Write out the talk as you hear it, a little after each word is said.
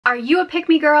Are you a pick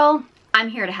me girl? I'm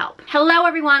here to help. Hello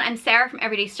everyone, I'm Sarah from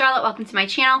Everyday Starlet. Welcome to my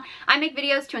channel. I make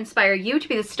videos to inspire you to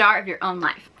be the star of your own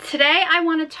life. Today I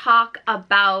want to talk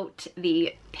about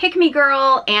the Pick Me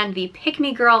Girl and the Pick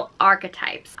Me Girl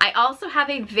archetypes. I also have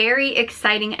a very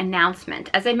exciting announcement.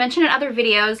 As I mentioned in other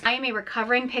videos, I am a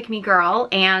recovering Pick Me Girl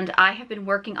and I have been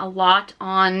working a lot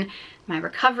on my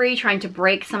recovery, trying to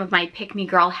break some of my Pick Me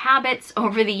Girl habits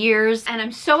over the years, and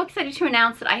I'm so excited to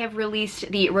announce that I have released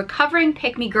the Recovering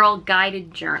Pick Me Girl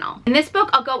Guided Journal. In this book,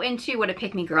 I'll go into what a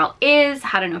Pick Me Girl is,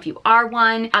 how to know if you are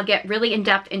one. I'll get really in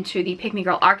depth into the Pick Me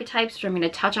Girl archetypes, which I'm going to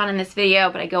touch on in this video,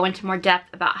 but I go into more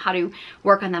depth about how to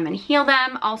work on them and heal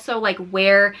them. Also, like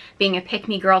where being a Pick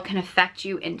Me Girl can affect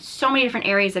you in so many different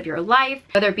areas of your life,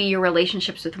 whether it be your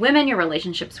relationships with women, your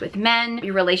relationships with men,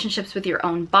 your relationships with your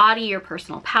own body, your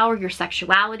personal power, your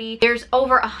sexuality. There's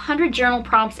over 100 journal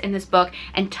prompts in this book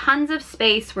and tons of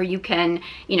space where you can,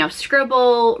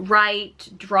 scribble, write,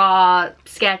 draw,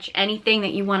 sketch, anything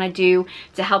that you want to do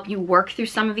to help you work through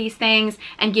some of these things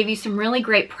and give you some really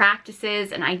great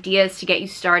practices and ideas to get you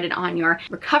started on your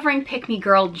recovering Pick Me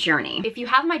Girl journey. If you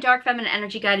have my Dark Feminine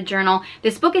Energy Guided Journal,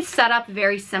 this book is set up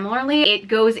very similarly. It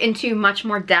goes into much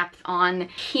more depth on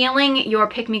healing your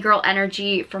Pick Me Girl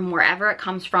energy from wherever it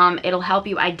comes from. It'll help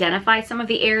you identify some of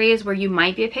the areas where you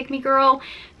might be a Pick Me Girl.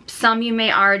 Some you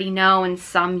may already know and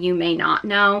some you may not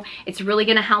know. It's really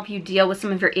going to help you deal with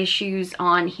some of your issues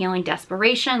on healing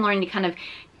desperation, learning to kind of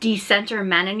decenter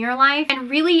men in your life, and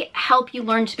really help you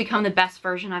learn to become the best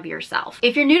version of yourself.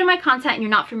 If you're new to my content and you're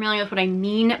not familiar with what I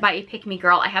mean by a Pick Me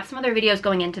Girl, I have some other videos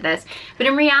going into this, but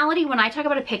in reality, when I talk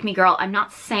about a Pick Me Girl, I'm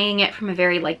not saying it from a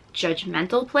very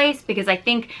judgmental place, because I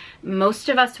think most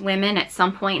of us women at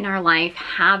some point in our life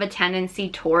have a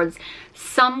tendency towards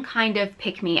some kind of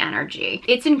pick me energy.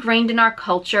 It's ingrained in our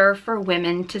culture for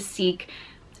women to seek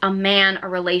a man, a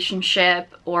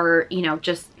relationship, or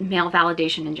just male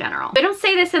validation in general. I don't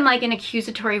say this in an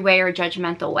accusatory way or a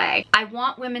judgmental way. I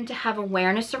want women to have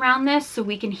awareness around this so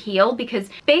we can heal, because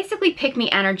basically pick me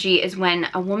energy is when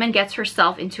a woman gets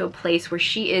herself into a place where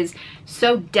she is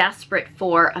so desperate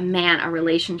for a man, a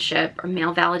relationship, or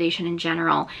male validation in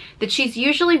general, that she's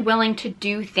usually willing to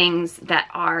do things that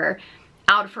are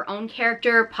out of her own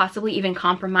character, possibly even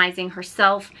compromising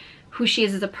herself, who she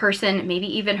is as a person, maybe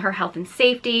even her health and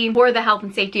safety, or the health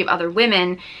and safety of other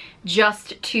women,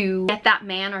 just to get that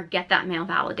man or get that male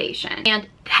validation. And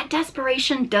that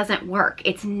desperation doesn't work.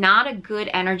 It's not a good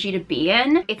energy to be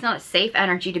in. It's not a safe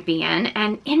energy to be in.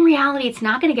 And in reality, it's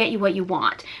not going to get you what you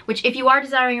want, which if you are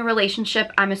desiring a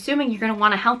relationship, I'm assuming you're going to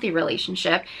want a healthy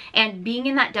relationship. And being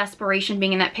in that desperation,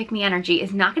 being in that pick me energy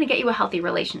is not going to get you a healthy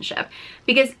relationship,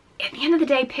 because at the end of the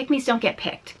day, pick-me's don't get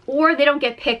picked. Or they don't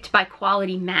get picked by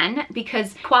quality men,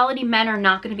 because quality men are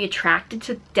not going to be attracted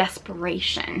to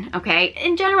desperation, okay?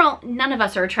 In general, none of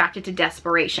us are attracted to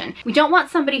desperation. We don't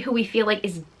want somebody who we feel like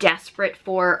is desperate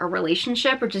for a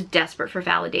relationship or just desperate for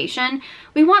validation.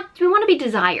 We want to be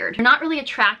desired. We're not really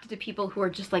attracted to people who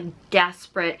are just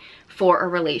desperate for a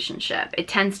relationship. It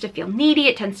tends to feel needy,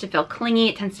 it tends to feel clingy,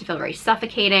 it tends to feel very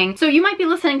suffocating. So you might be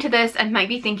listening to this and might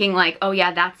be thinking oh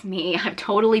yeah, that's me. I've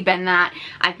totally been that.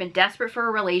 I've been desperate for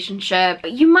a relationship.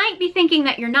 You might be thinking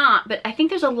that you're not, but I think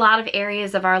there's a lot of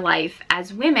areas of our life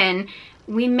as women,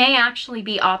 we may actually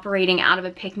be operating out of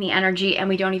a pick me energy and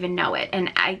we don't even know it.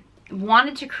 And I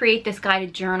wanted to create this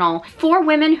guided journal for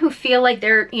women who feel like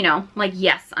they're,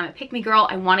 yes, I'm a pick me girl.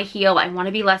 I want to heal. I want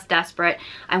to be less desperate.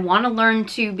 I want to learn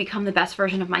to become the best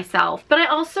version of myself. But I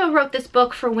also wrote this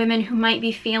book for women who might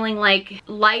be feeling like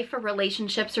life or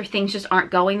relationships or things just aren't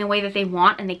going the way that they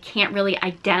want and they can't really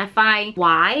identify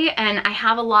why. And I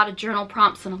have a lot of journal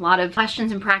prompts and a lot of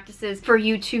questions and practices for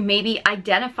you to maybe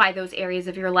identify those areas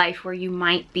of your life where you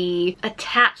might be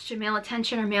attached to male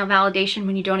attention or male validation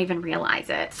when you don't even realize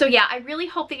it. So yeah, I really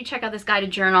hope that you check out this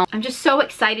guided journal. I'm just so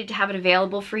excited to have it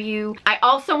available for you. I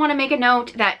also want to make a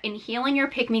note that in healing your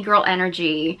pick me girl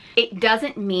energy, it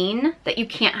doesn't mean that you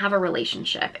can't have a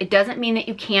relationship. It doesn't mean that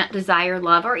you can't desire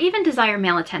love or even desire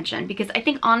male attention, because I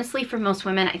think honestly for most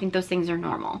women, I think those things are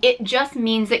normal. It just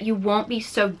means that you won't be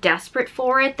so desperate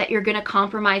for it that you're going to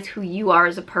compromise who you are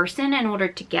as a person in order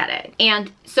to get it.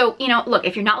 And so, look,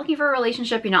 if you're not looking for a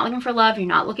relationship, you're not looking for love, you're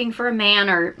not looking for a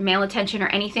man or male attention or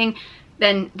anything,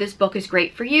 then this book is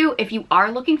great for you. If you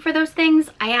are looking for those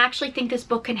things, I actually think this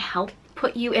book can help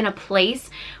put you in a place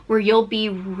where you'll be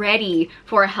ready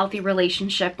for a healthy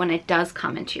relationship when it does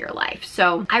come into your life.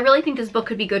 So I really think this book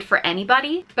could be good for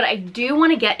anybody, but I do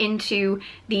want to get into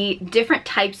the different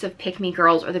types of pick me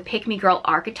girls, or the pick me girl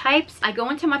archetypes. I go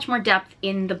into much more depth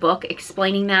in the book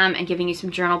explaining them and giving you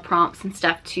some journal prompts and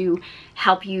stuff to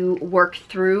help you work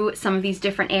through some of these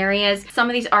different areas. Some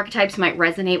of these archetypes might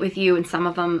resonate with you and some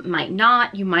of them might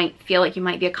not. You might feel like you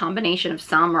might be a combination of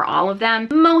some or all of them.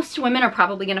 Most women are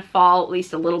probably going to fall at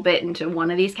least a little bit into one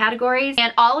of these categories.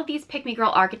 And all of these Pick Me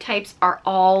Girl archetypes are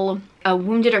all a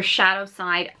wounded or shadow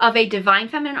side of a divine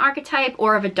feminine archetype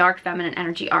or of a dark feminine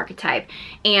energy archetype.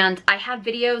 And I have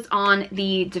videos on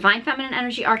the divine feminine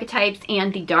energy archetypes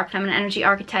and the dark feminine energy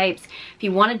archetypes. If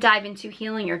you want to dive into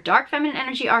healing your dark feminine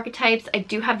energy archetypes, I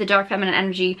do have the dark feminine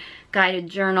energy guided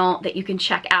journal that you can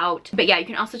check out. But yeah, you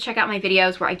can also check out my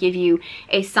videos where I give you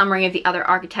a summary of the other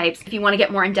archetypes if you want to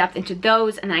get more in depth into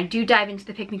those. And then I do dive into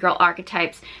the Pick Me Girl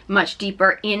archetypes much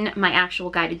deeper in my actual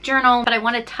guided journal. But I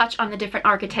want to touch on the different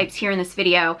archetypes here in this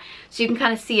video so you can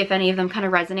kind of see if any of them kind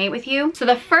of resonate with you. So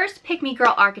the first Pick Me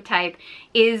Girl archetype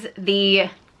is the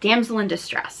damsel in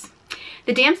distress.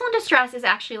 The damsel in distress is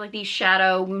actually like the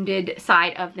shadow wounded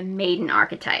side of the maiden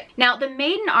archetype. Now, the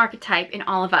maiden archetype in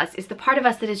all of us is the part of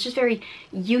us that is just very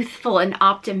youthful and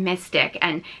optimistic.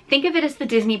 And think of it as the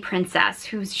Disney princess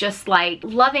who's just like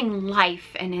loving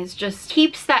life and is just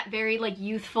keeps that very like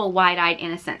youthful, wide-eyed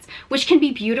innocence, which can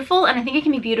be beautiful. And I think it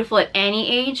can be beautiful at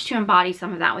any age to embody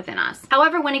some of that within us.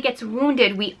 However, when it gets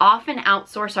wounded, we often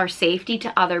outsource our safety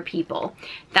to other people.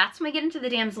 That's when we get into the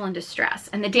damsel in distress.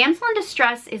 And the damsel in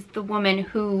distress is the woman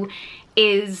who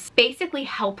is basically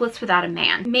helpless without a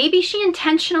man. Maybe she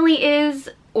intentionally is,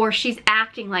 or she's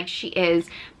acting like she is,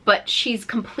 but she's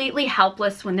completely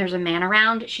helpless when there's a man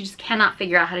around. She just cannot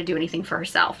figure out how to do anything for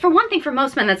herself. For one thing, for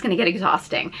most men, that's gonna get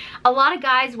exhausting. A lot of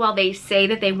guys, while they say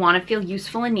that they wanna feel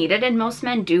useful and needed, and most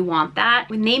men do want that,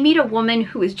 when they meet a woman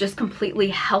who is just completely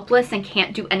helpless and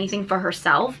can't do anything for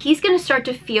herself, he's gonna start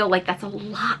to feel like that's a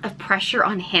lot of pressure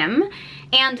on him.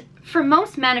 And for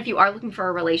most men, if you are looking for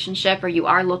a relationship or you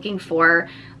are looking for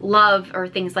love or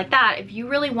things like that, if you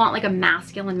really want like a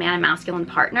masculine man, a masculine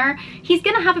partner, he's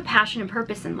gonna have a passion and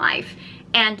purpose in life.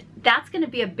 And that's gonna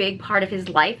be a big part of his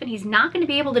life, and he's not gonna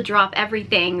be able to drop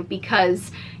everything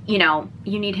because, you know,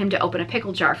 you need him to open a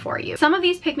pickle jar for you. Some of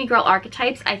these Pick Me Girl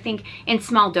archetypes, I think in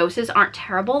small doses aren't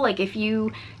terrible. Like if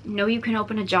you know you can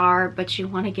open a jar, but you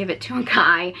wanna give it to a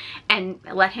guy and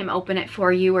let him open it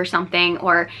for you or something,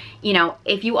 or, you know,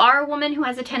 if you are a woman who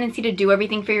has a tendency to do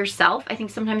everything for yourself, I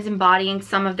think sometimes embodying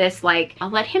some of this, like, I'll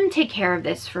let him take care of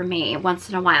this for me once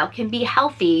in a while, can be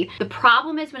healthy. The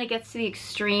problem is when it gets to the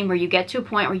extreme where you get to a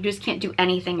point where you just can't do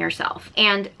anything yourself.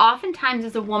 And oftentimes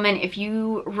as a woman, if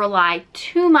you rely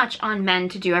too much on men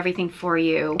to do everything for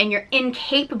you and you're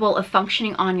incapable of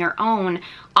functioning on your own,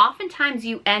 oftentimes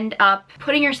you end up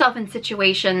putting yourself in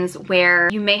situations where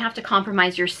you may have to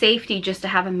compromise your safety just to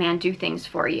have a man do things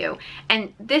for you.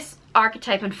 And this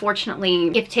archetype,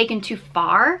 unfortunately, if taken too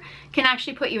far, can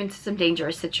actually put you into some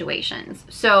dangerous situations.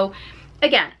 So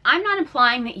again, I'm not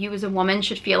implying that you as a woman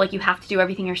should feel like you have to do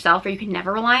everything yourself or you can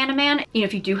never rely on a man. You know,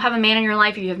 if you do have a man in your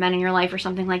life or you have men in your life or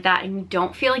something like that and you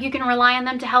don't feel like you can rely on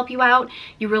them to help you out,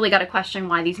 you really got to question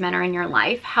why these men are in your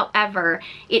life. However,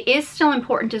 it is still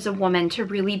important as a woman to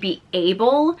really be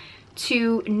able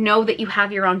to know that you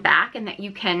have your own back and that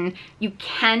you can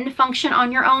function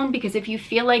on your own, because if you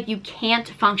feel like you can't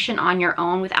function on your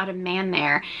own without a man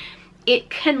there, it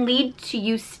can lead to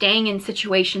you staying in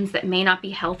situations that may not be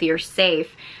healthy or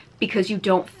safe because you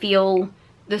don't feel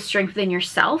the strength within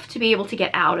yourself to be able to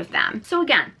get out of them. So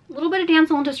again, a little bit of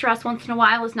damsel in distress once in a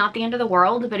while is not the end of the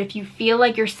world, but if you feel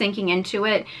like you're sinking into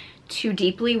it too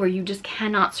deeply where you just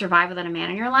cannot survive without a man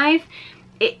in your life,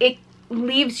 it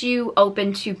leaves you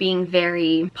open to being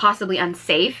very possibly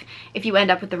unsafe if you end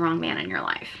up with the wrong man in your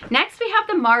life. Next, we have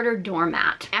the martyr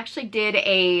doormat. I actually did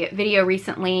a video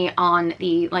recently on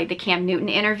the Cam Newton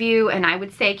interview, and I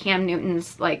would say Cam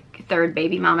Newton's like third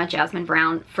baby mama, Jasmine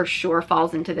Brown, for sure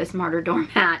falls into this martyr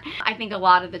doormat. I think a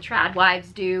lot of the trad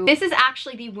wives do. This is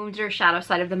actually the wounded or shadow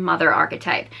side of the mother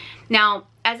archetype. Now,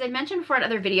 as I mentioned before in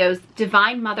other videos,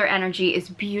 divine mother energy is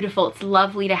beautiful. It's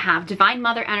lovely to have. Divine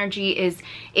mother energy is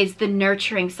the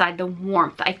nurturing side, the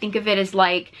warmth. I think of it as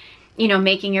like, you know,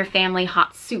 making your family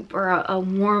hot soup or a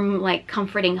warm, like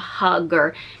comforting hug,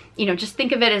 or, you know, just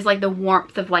think of it as like the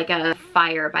warmth of like a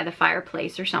fire by the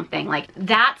fireplace or something. Like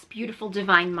that's beautiful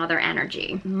divine mother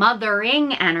energy.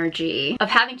 Mothering energy of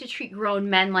having to treat grown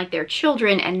men like they're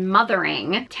children and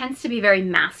mothering tends to be very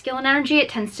masculine energy. It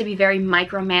tends to be very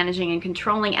micromanaging and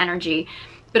controlling energy.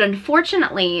 But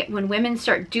unfortunately, when women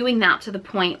start doing that to the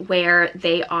point where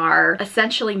they are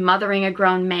essentially mothering a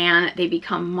grown man, they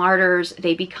become martyrs.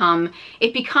 It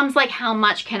becomes like, how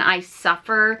much can I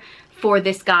suffer for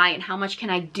this guy and how much can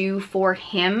I do for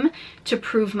him to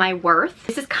prove my worth.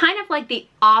 This is kind of like the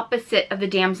opposite of the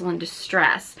damsel in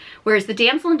distress, whereas the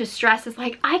damsel in distress is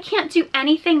like, I can't do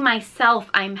anything myself,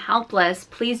 I'm helpless,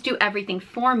 please do everything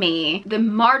for me. The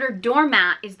martyr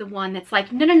doormat is the one that's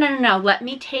like, no, no, no, no, no, let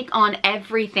me take on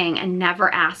everything and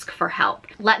never ask for help.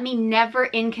 Let me never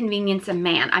inconvenience a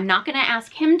man. I'm not gonna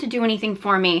ask him to do anything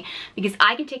for me because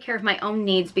I can take care of my own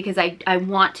needs, because I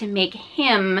want to make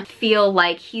him feel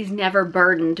like he's never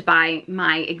burdened by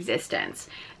my existence.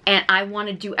 And I want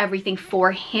to do everything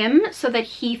for him so that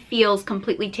he feels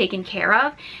completely taken care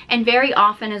of. And very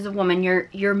often as a woman,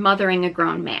 you're mothering a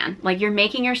grown man. Like, you're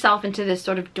making yourself into this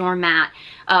sort of doormat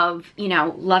of, you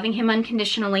know, loving him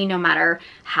unconditionally no matter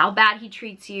how bad he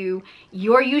treats you.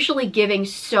 You're usually giving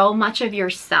so much of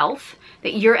yourself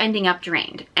that you're ending up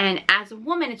drained. And as a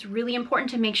woman, it's really important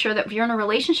to make sure that if you're in a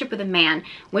relationship with a man,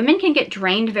 women can get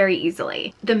drained very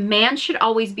easily. The man should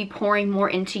always be pouring more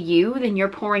into you than you're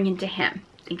pouring into him.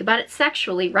 Think about it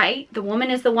sexually, right? The woman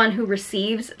is the one who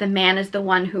receives, the man is the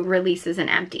one who releases and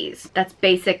empties. That's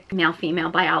basic male-female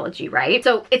biology, right?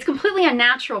 So it's completely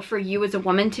unnatural for you as a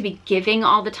woman to be giving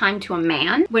all the time to a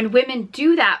man. When women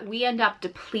do that, we end up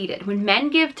depleted. When men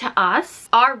give to us,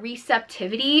 our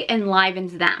receptivity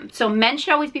enlivens them. So men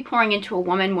should always be pouring into a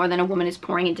woman more than a woman is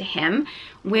pouring into him.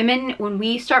 Women, when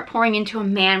we start pouring into a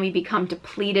man, we become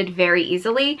depleted very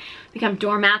easily, become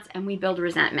doormats, and we build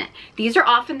resentment. These are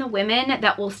often the women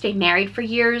that will stay married for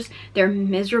years. They're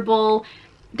miserable.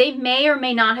 They may or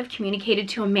may not have communicated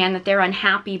to a man that they're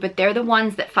unhappy, but they're the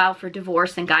ones that file for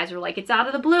divorce, and guys are like, it's out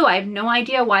of the blue. I have no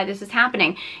idea why this is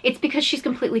happening. It's because she's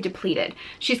completely depleted.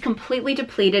 She's completely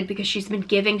depleted because she's been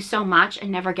giving so much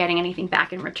and never getting anything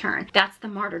back in return. That's the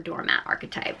martyr doormat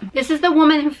archetype. This is the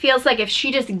woman who feels like if she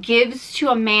just gives to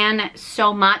a man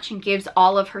so much and gives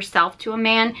all of herself to a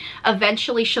man,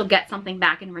 eventually she'll get something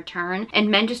back in return.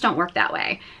 And men just don't work that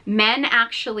way. Men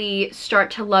actually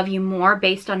start to love you more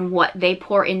based on what they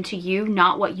pour into you,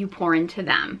 not what you pour into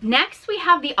them. Next, we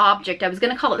have the object. I was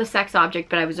going to call it the sex object,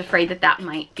 but I was afraid that that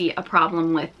might be a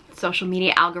problem with social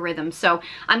media algorithms. So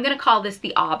I'm going to call this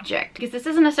the object, because this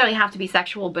doesn't necessarily have to be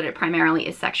sexual, but it primarily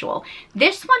is sexual.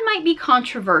 This one might be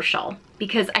controversial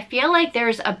because I feel like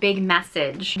there's a big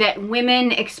message that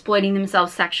women exploiting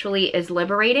themselves sexually is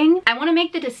liberating. I want to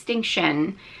make the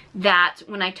distinction that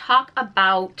when I talk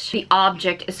about the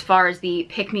object as far as the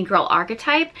Pick Me Girl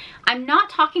archetype, I'm not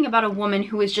talking about a woman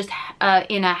who is just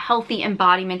in a healthy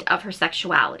embodiment of her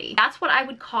sexuality. That's what I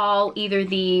would call either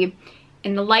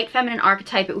in the light feminine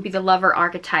archetype, it would be the lover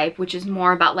archetype, which is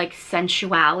more about like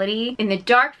sensuality. In the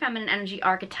dark feminine energy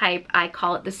archetype, I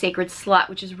call it the sacred slut,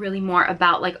 which is really more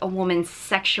about like a woman's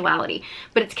sexuality.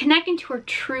 But it's connecting to her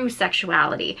true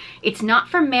sexuality. It's not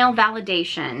for male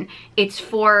validation. It's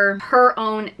for her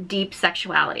own deep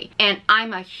sexuality. And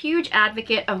I'm a huge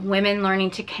advocate of women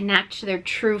learning to connect to their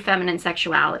true feminine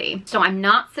sexuality. So I'm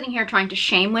not sitting here trying to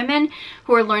shame women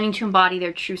who are learning to embody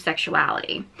their true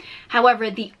sexuality.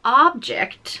 However, the object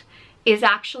is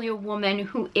actually a woman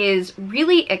who is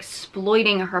really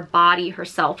exploiting her body,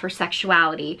 herself, her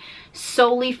sexuality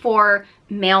solely for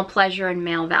male pleasure and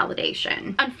male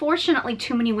validation. Unfortunately,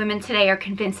 too many women today are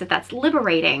convinced that that's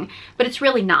liberating, but it's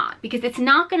really not, because it's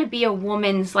not going to be a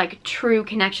woman's like true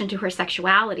connection to her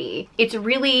sexuality. It's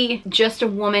really just a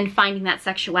woman finding that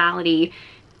sexuality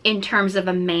in terms of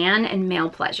a man and male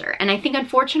pleasure. And I think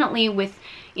unfortunately with,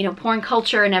 you know, porn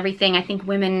culture and everything, I think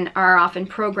women are often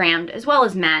programmed, as well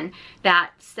as men,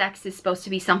 that sex is supposed to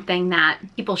be something that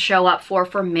people show up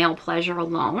for male pleasure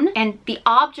alone. And the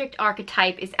object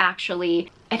archetype is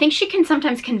actually, I think she can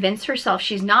sometimes convince herself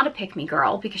she's not a pick-me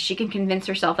girl, because she can convince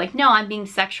herself like, no, I'm being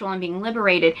sexual, I'm being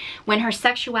liberated, when her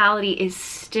sexuality is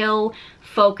still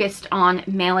focused on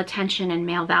male attention and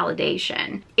male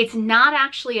validation. It's not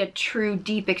actually a true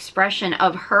deep expression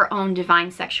of her own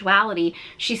divine sexuality.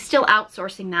 She's still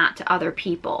outsourcing that to other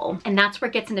people. And that's where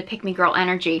it gets into pick me girl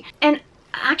energy. And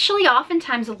actually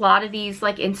oftentimes a lot of these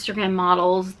like Instagram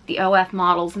models, the OF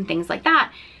models and things like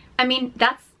that, I mean,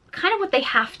 that's kind of what they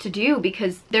have to do,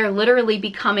 because they're literally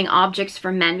becoming objects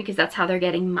for men, because that's how they're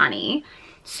getting money.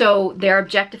 So they're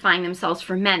objectifying themselves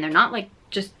for men. They're not like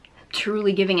just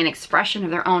truly giving an expression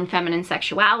of their own feminine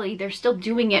sexuality. They're still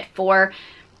doing it for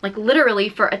like literally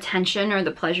for attention or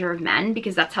the pleasure of men,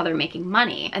 because that's how they're making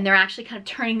money. And they're actually kind of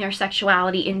turning their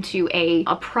sexuality into a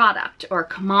product or a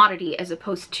commodity, as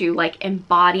opposed to like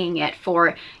embodying it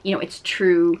for, you know, its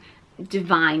true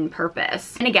divine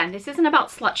purpose. And again, this isn't about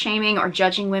slut shaming or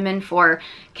judging women for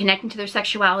connecting to their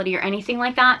sexuality or anything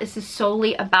like that. This is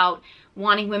solely about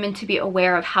wanting women to be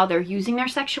aware of how they're using their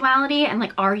sexuality, and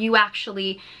like, are you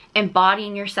actually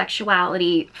embodying your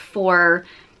sexuality for,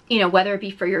 you know, whether it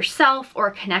be for yourself or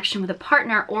a connection with a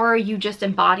partner, or are you just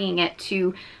embodying it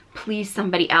to please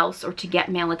somebody else or to get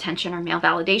male attention or male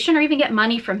validation or even get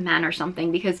money from men or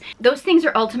something, because those things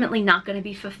are ultimately not going to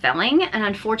be fulfilling. And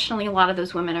unfortunately, a lot of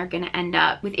those women are going to end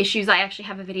up with issues. I actually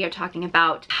have a video talking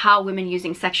about how women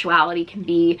using sexuality can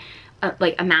be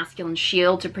like a masculine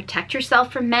shield to protect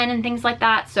yourself from men and things like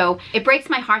that. So it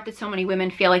breaks my heart that so many women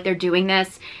feel like they're doing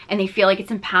this and they feel like it's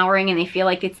empowering and they feel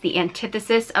like it's the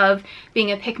antithesis of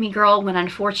being a pick-me girl, when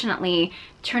unfortunately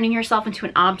turning yourself into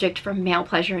an object for male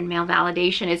pleasure and male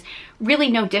validation is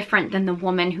really no different than the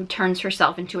woman who turns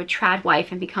herself into a trad wife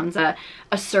and becomes a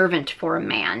servant for a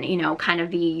man, you know, kind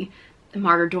of the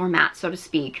martyr doormat, so to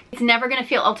speak. It's never going to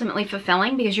feel ultimately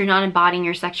fulfilling because you're not embodying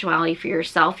your sexuality for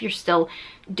yourself. You're still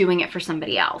doing it for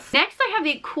somebody else. Next, I have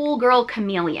the cool girl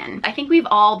chameleon. I think we've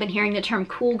all been hearing the term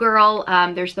cool girl.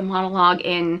 There's the monologue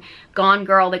in Gone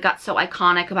Girl that got so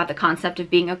iconic about the concept of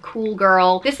being a cool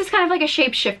girl. This is kind of like a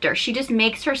shapeshifter. She just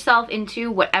makes herself into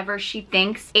whatever she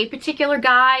thinks a particular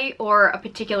guy or a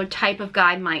particular type of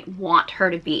guy might want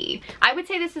her to be. I would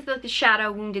say this is the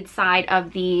shadow wounded side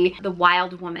of the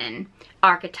wild woman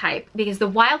archetype, because the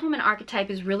wild woman archetype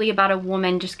is really about a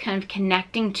woman just kind of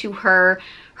connecting to her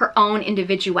own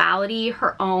individuality,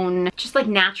 her own just like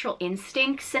natural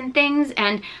instincts and things.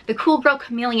 And the cool girl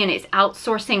chameleon is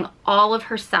outsourcing all of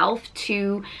herself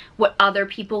to what other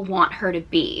people want her to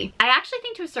be. I actually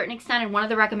think to a certain extent, and one of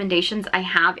the recommendations I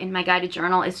have in my guided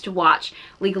journal is to watch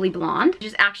Legally Blonde, which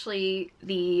is actually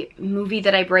the movie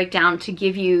that I break down to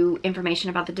give you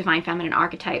information about the divine feminine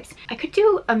archetypes. I could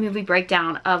do a movie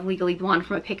breakdown of Legally Blonde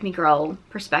from a pick-me girl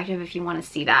perspective if you want to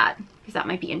see that, because that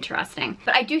might be interesting.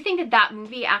 But I do think that that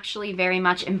movie actually very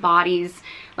much embodies,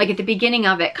 like at the beginning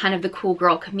of it, kind of the cool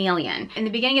girl chameleon. In the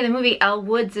beginning of the movie, Elle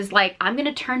Woods is like, I'm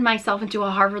gonna turn myself into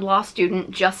a Harvard Law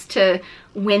student just to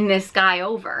win this guy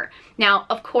over. Now,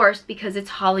 of course, because it's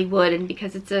Hollywood and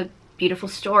because it's a beautiful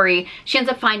story, she ends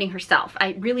up finding herself.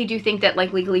 I really do think that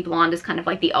like Legally Blonde is kind of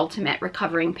like the ultimate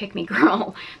recovering pick-me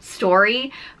girl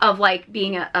story of like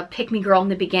being a pick-me girl in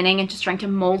the beginning and just trying to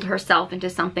mold herself into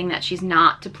something that she's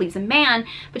not to please a man,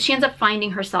 but she ends up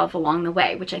finding herself along the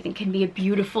way, which I think can be a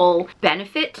beautiful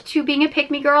benefit to being a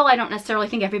pick-me girl. I don't necessarily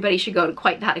think everybody should go to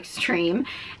quite that extreme,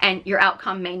 and your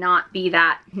outcome may not be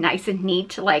that nice and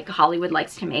neat like Hollywood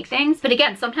likes to make things. But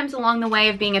again, sometimes along the way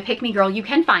of being a pick-me girl, you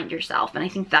can find yourself, and I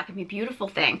think that can be a beautiful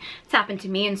thing. It's happened to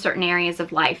me in certain areas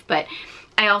of life, but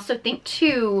I also think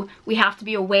too, we have to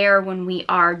be aware when we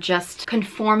are just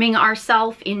conforming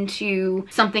ourselves into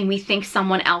something we think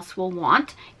someone else will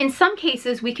want. In some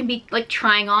cases, we can be like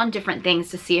trying on different things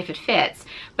to see if it fits,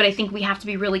 but I think we have to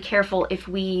be really careful if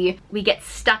we get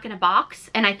stuck in a box.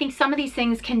 And I think some of these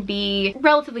things can be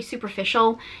relatively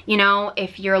superficial. You know,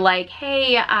 if you're like,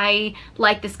 hey, I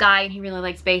like this guy and he really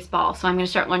likes baseball, so I'm gonna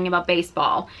start learning about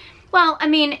baseball. Well, I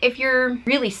mean, if you're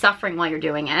really suffering while you're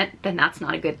doing it, then that's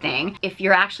not a good thing. If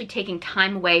you're actually taking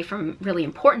time away from really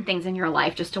important things in your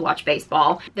life just to watch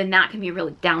baseball, then that can be a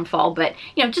really downfall. But,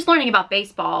 you know, just learning about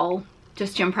baseball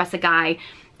just to impress a guy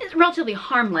is relatively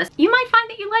harmless. You might find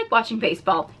that you like watching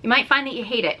baseball. You might find that you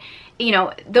hate it. You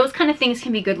know, those kind of things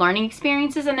can be good learning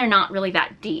experiences, and they're not really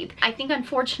that deep. I think,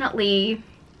 unfortunately,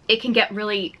 it can get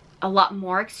really a lot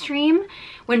more extreme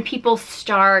when people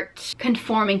start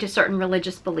conforming to certain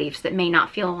religious beliefs that may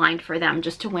not feel aligned for them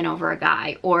just to win over a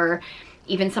guy, or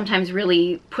even sometimes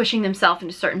really pushing themselves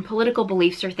into certain political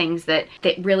beliefs or things that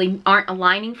really aren't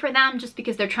aligning for them just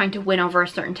because they're trying to win over a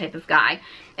certain type of guy.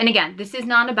 And again, this is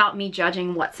not about me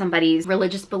judging what somebody's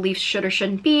religious beliefs should or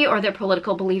shouldn't be, or their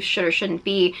political beliefs should or shouldn't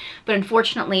be, but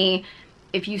unfortunately,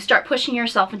 if you start pushing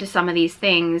yourself into some of these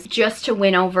things just to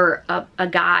win over a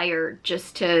guy, or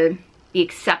just to be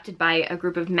accepted by a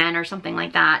group of men or something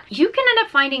like that, you can end up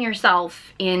finding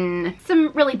yourself in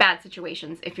some really bad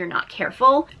situations if you're not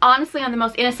careful. Honestly, on the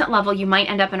most innocent level, you might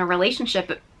end up in a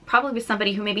relationship probably with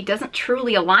somebody who maybe doesn't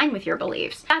truly align with your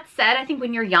beliefs. That said, I think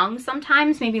when you're young,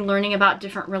 sometimes maybe learning about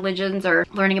different religions or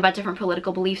learning about different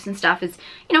political beliefs and stuff is,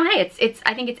 you know, hey,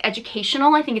 I think it's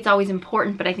educational. I think it's always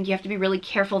important, but I think you have to be really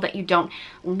careful that you don't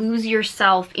lose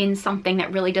yourself in something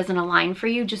that really doesn't align for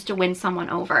you just to win someone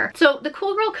over. So the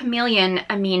cool girl chameleon,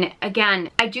 I mean,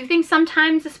 again, I do think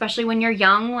sometimes, especially when you're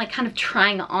young, like kind of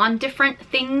trying on different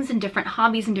things and different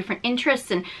hobbies and different interests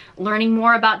and learning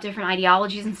more about different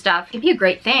ideologies and stuff can be a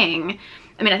great thing.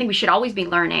 I mean, I think we should always be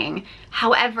learning.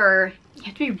 However, you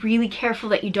have to be really careful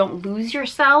that you don't lose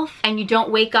yourself and you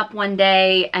don't wake up one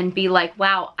day and be like,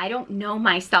 wow, I don't know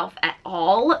myself at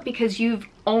all, because you've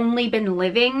only been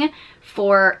living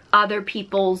for other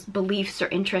people's beliefs or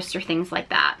interests or things like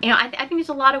that. You know, I think there's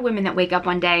a lot of women that wake up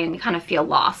one day and kind of feel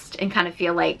lost and kind of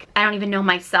feel like, I don't even know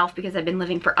myself because I've been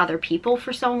living for other people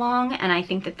for so long. And I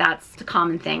think that that's a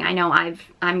common thing. I know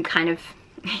I'm kind of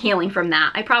healing from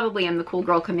that. I probably am the cool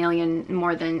girl chameleon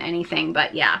more than anything,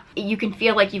 but yeah, you can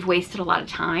feel like you've wasted a lot of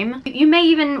time. You may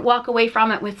even walk away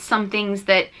from it with some things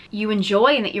that you enjoy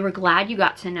and that you were glad you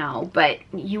got to know, but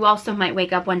you also might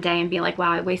wake up one day and be like,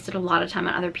 wow, I wasted a lot of time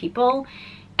on other people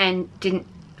and didn't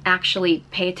actually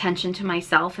pay attention to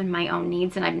myself and my own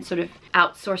needs, and I've been sort of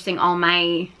outsourcing all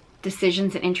my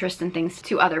decisions and interests and things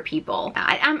to other people.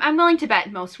 I'm willing to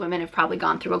bet most women have probably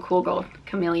gone through a cool girl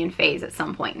chameleon phase at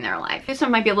some point in their life. This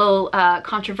one might be a little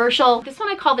controversial. This one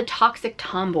I call the toxic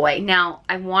tomboy. Now,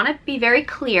 I want to be very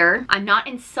clear. I'm not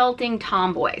insulting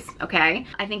tomboys, okay?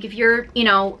 I think if you're, you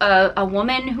know, a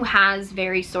woman who has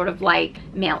very sort of like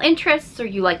male interests, or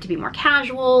you like to be more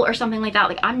casual or something like that,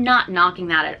 like, I'm not knocking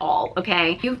that at all,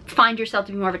 okay? You find yourself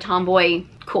to be more of a tomboy,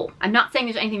 cool. I'm not saying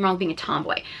there's anything wrong with being a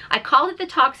tomboy. I called it the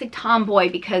toxic tomboy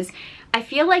because I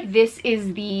feel like this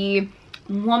is the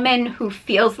woman who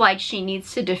feels like she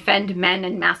needs to defend men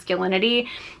and masculinity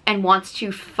and wants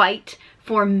to fight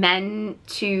for men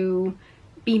to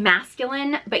be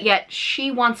masculine, but yet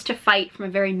she wants to fight from a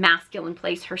very masculine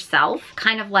place herself.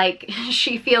 Kind of like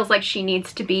she feels like she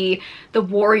needs to be the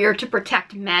warrior to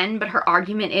protect men, but her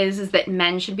argument is that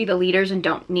men should be the leaders and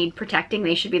don't need protecting.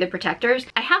 They should be the protectors.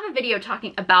 I have a video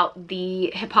talking about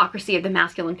the hypocrisy of the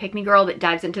masculine pick-me girl that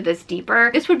dives into this deeper.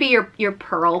 This would be your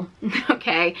pearl,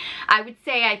 okay? I would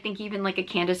say I think even like a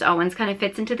Candace Owens kind of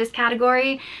fits into this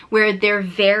category, where they're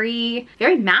very,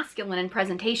 very masculine in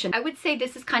presentation. I would say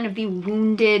this is kind of the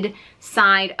wounded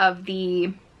side of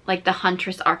the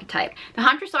huntress archetype. The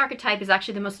huntress archetype is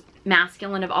actually the most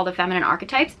masculine of all the feminine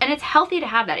archetypes, and it's healthy to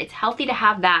have that. It's healthy to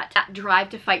have that drive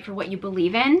to fight for what you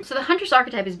believe in. So the huntress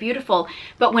archetype is beautiful,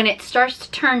 but when it starts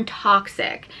to turn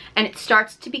toxic and it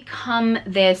starts to become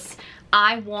this,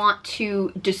 I want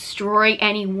to destroy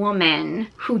any woman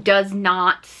who does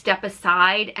not step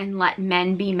aside and let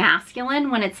men be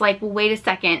masculine, when it's like, well, wait a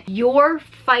second, you're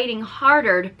fighting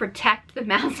harder to protect the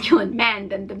masculine men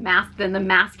than the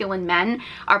masculine men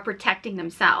are protecting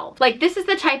themselves. Like, this is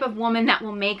the type of woman that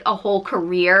will make a whole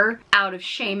career out of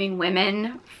shaming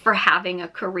women for having a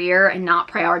career and not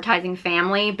prioritizing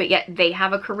family, but yet they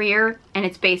have a career and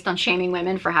it's based on shaming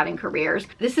women for having careers.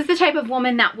 This is the type of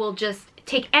woman that will just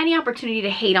take any opportunity to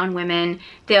hate on women.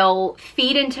 They'll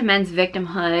feed into men's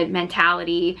victimhood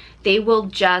mentality. They will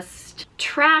just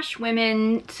trash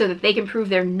women so that they can prove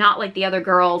they're not like the other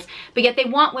girls, but yet they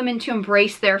want women to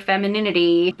embrace their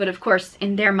femininity. But of course,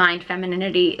 in their mind,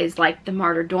 femininity is like the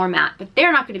martyr doormat, but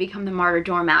they're not going to become the martyr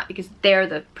doormat because they're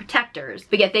the protectors,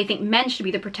 but yet they think men should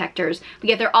be the protectors, but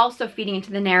yet they're also feeding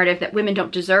into the narrative that women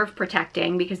don't deserve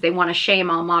protecting because they want to shame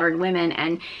all modern women.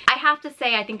 And I have to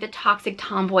say, I think the toxic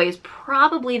tomboy is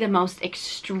probably the most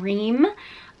extreme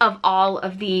of all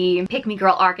of the pick-me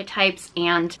girl archetypes,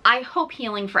 and I hope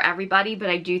healing for everybody, but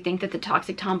I do think that the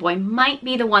toxic tomboy might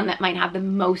be the one that might have the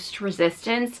most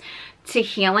resistance to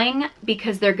healing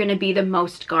because they're going to be the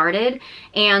most guarded.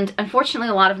 And unfortunately,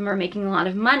 a lot of them are making a lot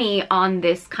of money on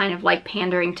this kind of like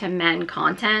pandering to men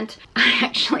content. I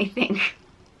actually think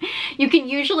you can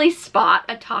usually spot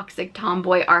a toxic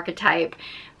tomboy archetype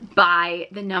by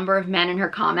the number of men in her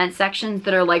comment sections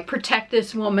that are like, protect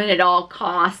this woman at all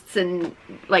costs, and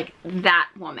like that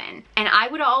woman. And I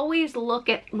would always look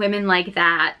at women like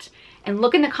that and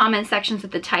look in the comment sections at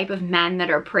the type of men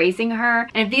that are praising her.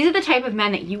 And if these are the type of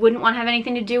men that you wouldn't want to have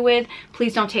anything to do with,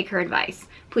 please don't take her advice.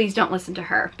 Please don't listen to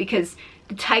her, because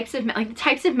the types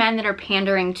of men that are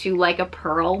pandering to like a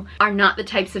pearl are not the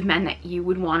types of men that you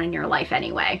would want in your life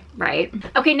anyway, right?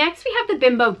 Okay, next we have the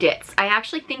bimbo ditz. I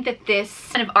actually think that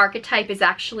this kind of archetype is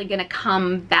actually gonna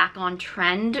come back on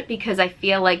trend, because I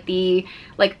feel like the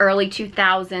early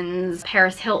 2000s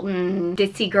Paris Hilton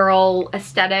ditzy girl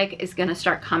aesthetic is gonna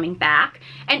start coming back.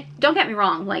 And don't get me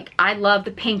wrong, like, I love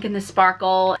the pink and the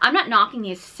sparkle. I'm not knocking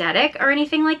the aesthetic or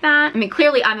anything like that. I mean,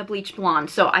 clearly I'm a bleach blonde,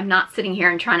 so I'm not sitting here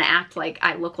and trying to act like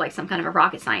I look like some kind of a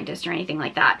rocket scientist or anything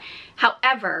like that.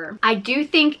 However, I do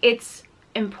think it's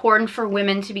important for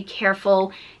women to be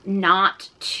careful not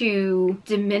to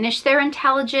diminish their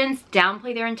intelligence,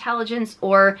 downplay their intelligence,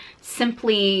 or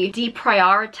simply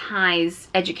deprioritize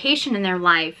education in their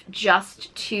life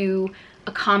just to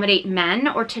accommodate men,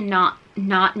 or to not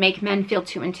make men feel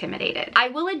too intimidated. I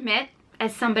will admit,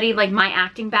 as somebody like my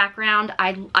acting background,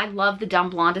 I love the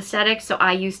dumb blonde aesthetic. So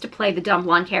I used to play the dumb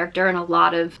blonde character in a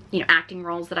lot of, you know, acting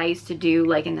roles that I used to do,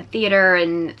 like in the theater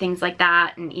and things like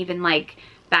that. And even like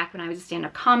back when I was a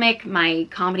stand-up comic, my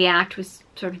comedy act was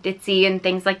sort of ditzy and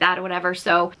things like that or whatever.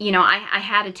 So, you know, I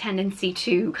had a tendency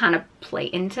to kind of play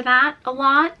into that a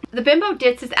lot. The bimbo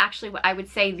ditz is actually what I would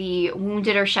say the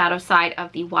wounded or shadow side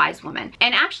of the wise woman.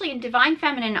 And actually in divine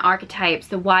feminine archetypes,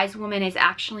 the wise woman is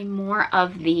actually more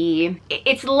of the,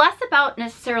 it's less about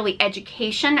necessarily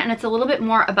education, and it's a little bit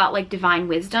more about like divine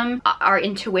wisdom, our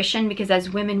intuition, because as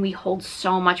women we hold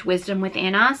so much wisdom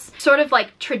within us. Sort of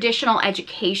like traditional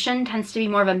education tends to be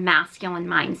more of a masculine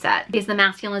mindset, because the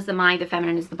masculine is the mind, the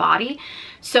feminine is the body.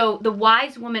 So the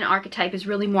wise woman archetype is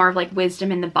really more of like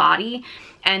wisdom in the body,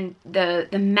 and the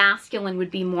masculine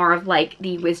would be more of like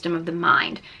the wisdom of the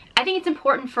mind. I think it's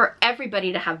important for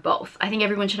everybody to have both. I think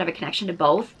everyone should have a connection to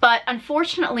both. But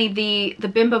unfortunately, the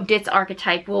bimbo ditz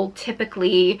archetype will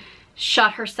typically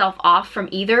shut herself off from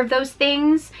either of those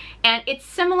things. And it's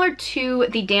similar to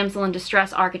the damsel in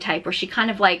distress archetype, where she kind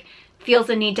of like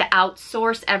feels a need to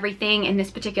outsource everything, in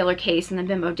this particular case, in the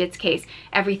bimbo ditz case,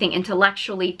 everything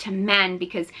intellectually to men,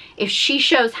 because if she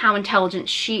shows how intelligent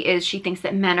she is, she thinks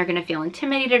that men are going to feel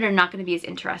intimidated or not going to be as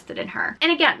interested in her.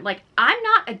 And again, like, I'm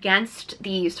not against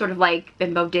the sort of like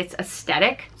bimbo ditz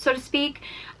aesthetic, so to speak.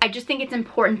 I just think it's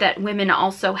important that women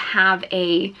also have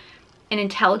an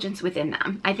intelligence within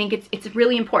them. I think it's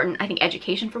really important. I think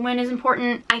education for women is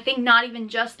important. I think not even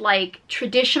just like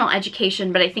traditional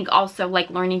education, but I think also like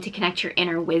learning to connect your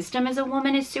inner wisdom as a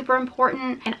woman is super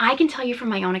important. And I can tell you from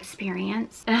my own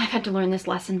experience, and I've had to learn this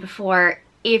lesson before,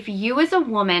 if you as a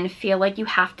woman feel like you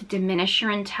have to diminish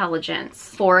your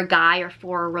intelligence for a guy or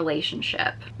for a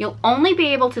relationship, you'll only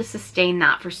be able to sustain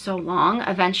that for so long.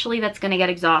 Eventually that's gonna get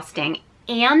exhausting,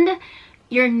 and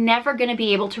you're never going to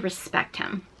be able to respect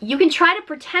him. You can try to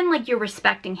pretend like you're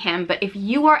respecting him, but if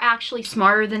you are actually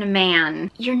smarter than a man,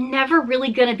 you're never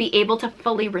really going to be able to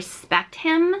fully respect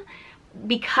him,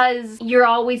 because you're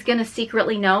always going to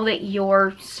secretly know that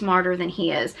you're smarter than he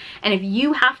is. And if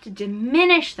you have to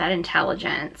diminish that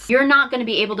intelligence, you're not going to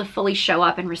be able to fully show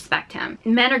up and respect him.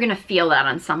 Men are going to feel that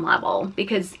on some level,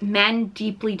 because men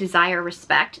deeply desire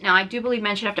respect. Now, I do believe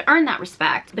men should have to earn that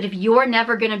respect, but if you're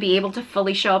never going to be able to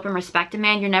fully show up and respect a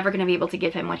man, you're never going to be able to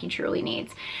give him what he truly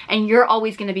needs. And you're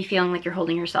always going to be feeling like you're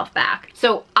holding yourself back.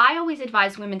 So I always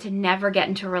advise women to never get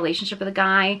into a relationship with a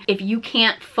guy if you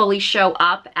can't fully show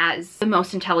up as the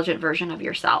most intelligent version of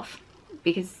yourself,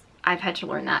 because I've had to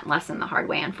learn that lesson the hard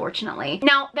way, unfortunately.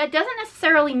 Now, that doesn't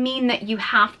necessarily mean that you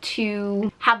have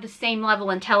to have the same level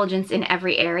of intelligence in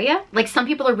every area. Like, some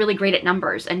people are really great at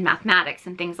numbers and mathematics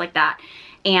and things like that,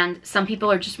 and some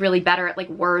people are just really better at like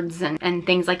words and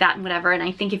things like that and whatever. And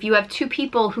I think if you have two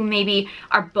people who maybe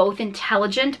are both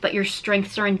intelligent but your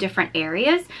strengths are in different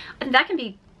areas, that can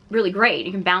be really great.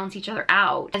 You can balance each other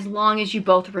out as long as you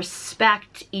both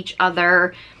respect each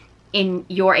other in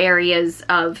your areas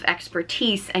of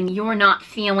expertise, and you're not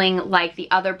feeling like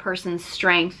the other person's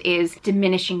strength is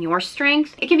diminishing your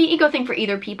strength. It can be an ego thing for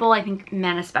either people. I think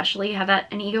men especially have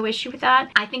an ego issue with that.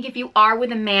 I think if you are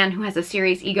with a man who has a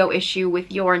serious ego issue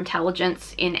with your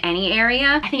intelligence in any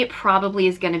area, I think it probably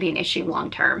is going to be an issue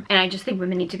long term. And I just think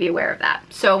women need to be aware of that.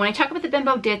 So when I talk about the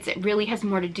bimbo ditz, it really has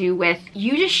more to do with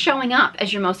you just showing up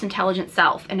as your most intelligent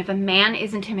self. And if a man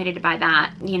is intimidated by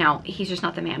that, you know, he's just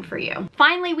not the man for you.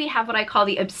 Finally, we have what I call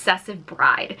the obsessive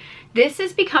bride. This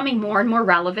is becoming more and more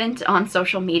relevant on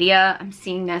social media. I'm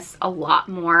seeing this a lot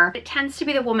more. It tends to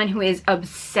be the woman who is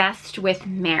obsessed with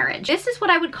marriage. This is what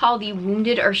I would call the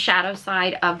wounded or shadow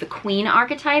side of the queen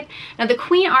archetype. Now, the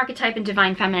queen archetype in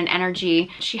divine feminine energy,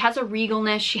 she has a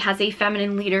regalness, she has a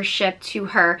feminine leadership to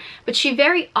her, but she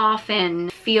very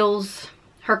often feels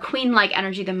her queen-like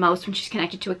energy the most when she's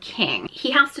connected to a king. He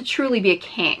has to truly be a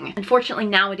king. Unfortunately,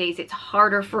 nowadays, it's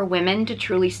harder for women to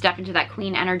truly step into that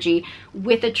queen energy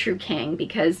with a true king,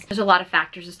 because there's a lot of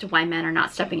factors as to why men are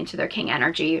not stepping into their king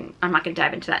energy. I'm not going to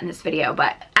dive into that in this video,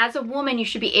 but as a woman, you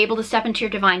should be able to step into your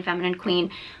divine feminine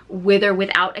queen with or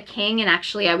without a king. And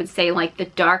actually, I would say like the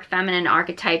dark feminine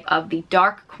archetype of the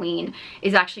dark queen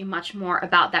is actually much more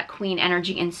about that queen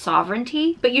energy and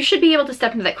sovereignty. But you should be able to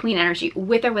step into that queen energy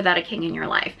with or without a king in your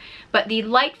life. But the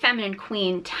light feminine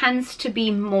queen tends to be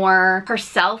more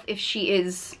herself if she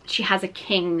has a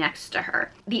king next to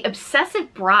her. The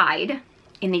obsessive bride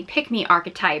in the pick me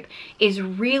archetype is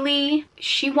really,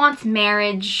 she wants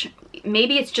marriage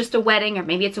maybe it's just a wedding, or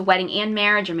maybe it's a wedding and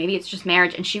marriage, or maybe it's just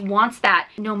marriage, and she wants that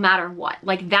no matter what.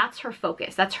 Like, that's her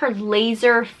focus. That's her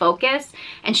laser focus,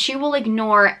 and she will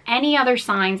ignore any other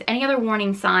signs, any other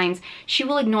warning signs. She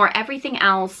will ignore everything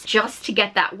else just to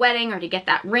get that wedding, or to get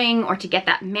that ring, or to get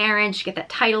that marriage, to get that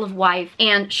title of wife.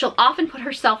 And she'll often put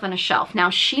herself on a shelf. Now,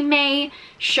 she may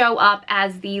show up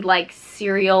as the like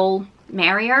serial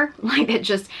marrier, like that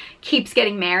just keeps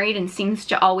getting married and seems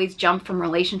to always jump from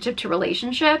relationship to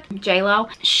relationship, J-Lo.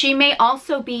 She may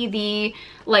also be the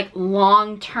like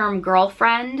long-term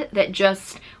girlfriend that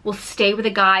just will stay with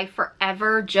a guy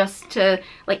forever just to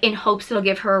like in hopes it'll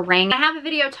give her a ring. I have a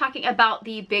video talking about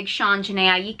the Big Sean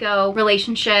Jhené Aiko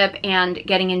relationship and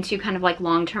getting into kind of like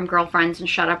long-term girlfriends and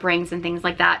shut-up rings and things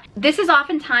like that. This is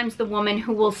oftentimes the woman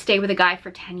who will stay with a guy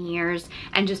for 10 years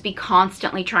and just be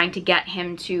constantly trying to get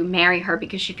him to marry her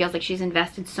because she feels like she's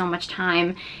invested so much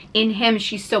time in him.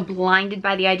 She's so blinded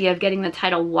by the idea of getting the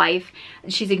title wife.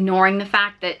 She's ignoring the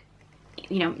fact that,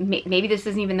 you know, maybe this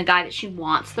isn't even the guy that she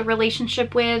wants the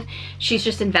relationship with. She's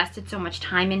just invested so much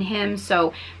time in him.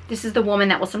 So this is the woman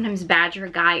that will sometimes badger a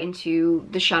guy into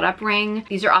the shut up ring.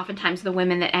 These are oftentimes the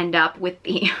women that end up with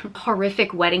the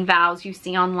horrific wedding vows you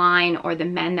see online, or the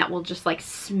men that will just like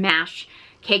smash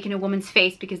cake in a woman's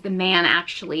face because the man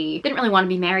actually didn't really want to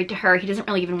be married to her. He doesn't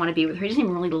really even want to be with her. He doesn't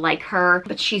even really like her,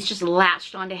 but she's just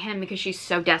latched onto him because she's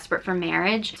so desperate for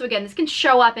marriage. So again, this can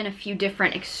show up in a few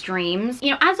different extremes.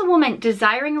 You know, as a woman,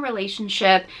 desiring a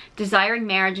relationship, desiring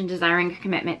marriage, and desiring a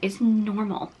commitment is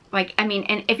normal. Like, I mean,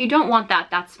 and if you don't want that,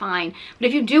 that's fine. But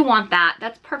if you do want that,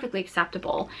 that's perfectly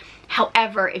acceptable.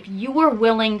 However, if you are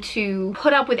willing to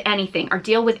put up with anything or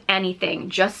deal with anything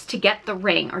just to get the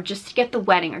ring, or just to get the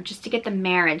wedding, or just to get the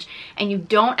marriage, and you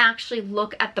don't actually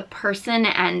look at the person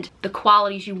and the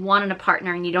qualities you want in a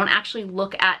partner, and you don't actually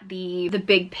look at the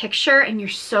big picture, and you're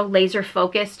so laser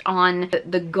focused on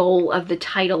the goal of the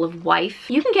title of wife,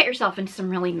 you can get yourself into some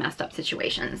really messed up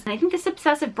situations. And I think this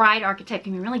obsessive bride archetype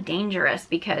can be really dangerous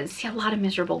because you see a lot of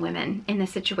miserable women in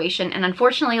this situation, and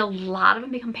unfortunately a lot of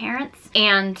them become parents,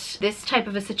 and this type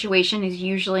of a situation is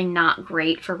usually not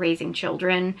great for raising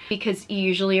children, because you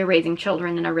usually are raising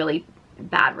children in a really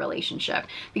bad relationship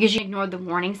because you ignored the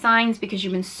warning signs because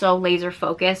you've been so laser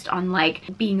focused on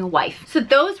like being a wife. So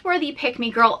those were the Pick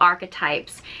Me Girl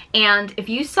archetypes, and if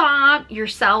you saw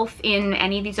yourself in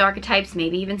any of these archetypes,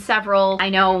 maybe even several, I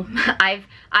know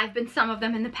I've been some of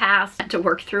them in the past, to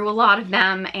work through a lot of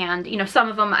them, and you know, some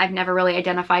of them I've never really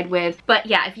identified with. But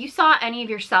yeah, if you saw any of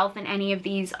yourself in any of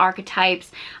these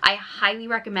archetypes, I highly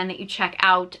recommend that you check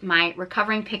out my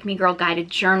Recovering Pick Me Girl guided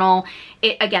journal.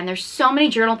 Again, there's so many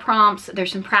journal prompts,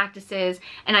 there's some practices,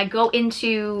 and I go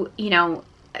into, you know,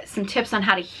 some tips on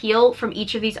how to heal from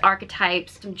each of these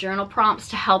archetypes, some journal prompts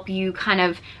to help you kind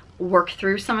of work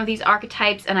through some of these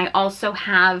archetypes. And I also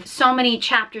have so many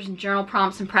chapters and journal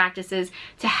prompts and practices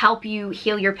to help you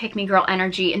heal your Pick Me Girl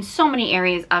energy in so many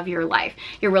areas of your life.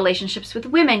 Your relationships with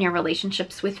women, your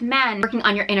relationships with men, working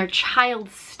on your inner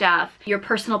child stuff, your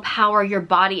personal power, your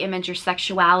body image, your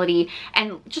sexuality,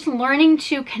 and just learning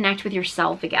to connect with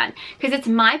yourself again. Because it's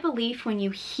my belief, when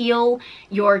you heal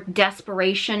your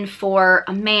desperation for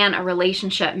a man, a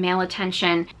relationship, male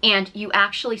attention, and you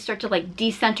actually start to like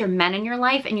decenter men in your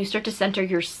life, and you start to center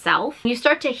yourself, you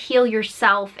start to heal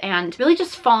yourself and really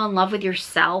just fall in love with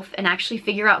yourself and actually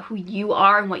figure out who you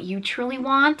are and what you truly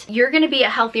want, you're going to be a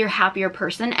healthier, happier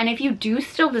person. And if you do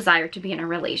still desire to be in a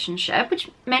relationship, which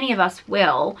many of us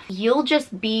will, you'll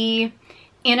just be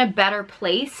in a better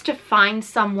place to find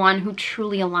someone who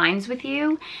truly aligns with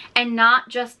you and not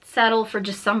just settle for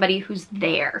just somebody who's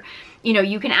there. You know,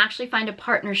 you can actually find a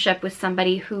partnership with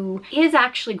somebody who is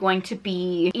actually going to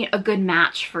be, you know, a good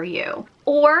match for you.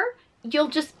 Or you'll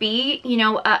just be, you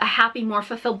know, a happy, more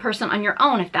fulfilled person on your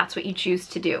own if that's what you choose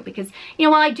to do. Because, you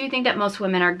know, while I do think that most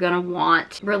women are gonna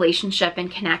want relationship and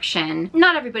connection,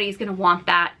 not everybody's gonna want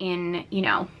that in, you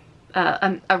know,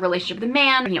 a relationship with a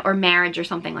man, you know, or marriage or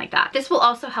something like that. This will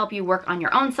also help you work on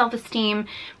your own self-esteem,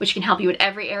 which can help you in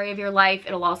every area of your life.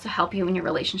 It'll also help you in your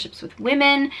relationships with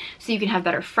women, so you can have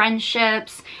better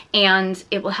friendships, and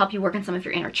it will help you work on some of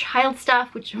your inner child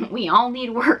stuff, which we all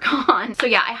need work on. So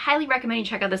yeah, I highly recommend you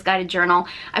check out this guided journal.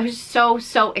 I was so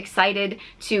excited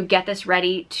to get this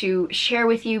ready to share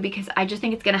with you because I just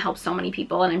think it's gonna help so many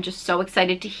people, and I'm just so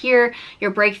excited to hear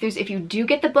your breakthroughs. If you do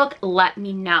get the book, let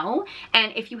me know.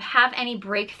 And if you have have any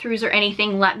breakthroughs or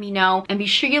anything, let me know. And be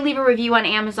sure you leave a review on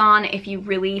Amazon if you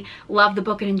really love the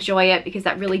book and enjoy it, because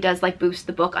that really does like boost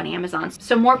the book on Amazon.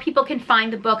 So more people can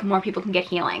find the book, more people can get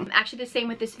healing. Actually, the same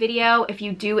with this video. If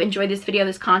you do enjoy this video,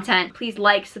 this content, please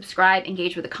like, subscribe,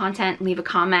 engage with the content, leave a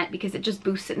comment, because it just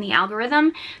boosts it in the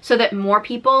algorithm so that more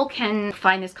people can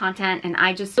find this content. And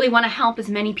I just really want to help as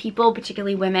many people,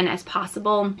 particularly women, as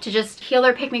possible to just heal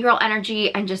their pick me girl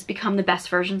energy and just become the best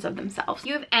versions of themselves. If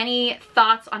you have any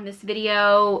thoughts on this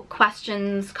video,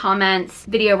 questions, comments,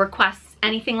 video requests,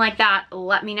 anything like that,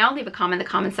 let me know. Leave a comment in the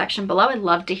comment section below. I'd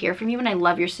love to hear from you and I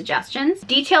love your suggestions.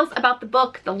 Details about the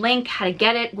book, the link, how to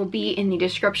get it will be in the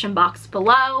description box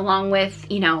below, along with,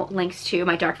 you know, links to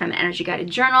my Dark Feminine Energy Guided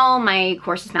Journal, my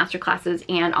courses, masterclasses,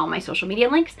 and all my social media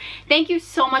links. Thank you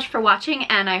so much for watching,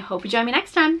 and I hope you join me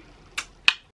next time.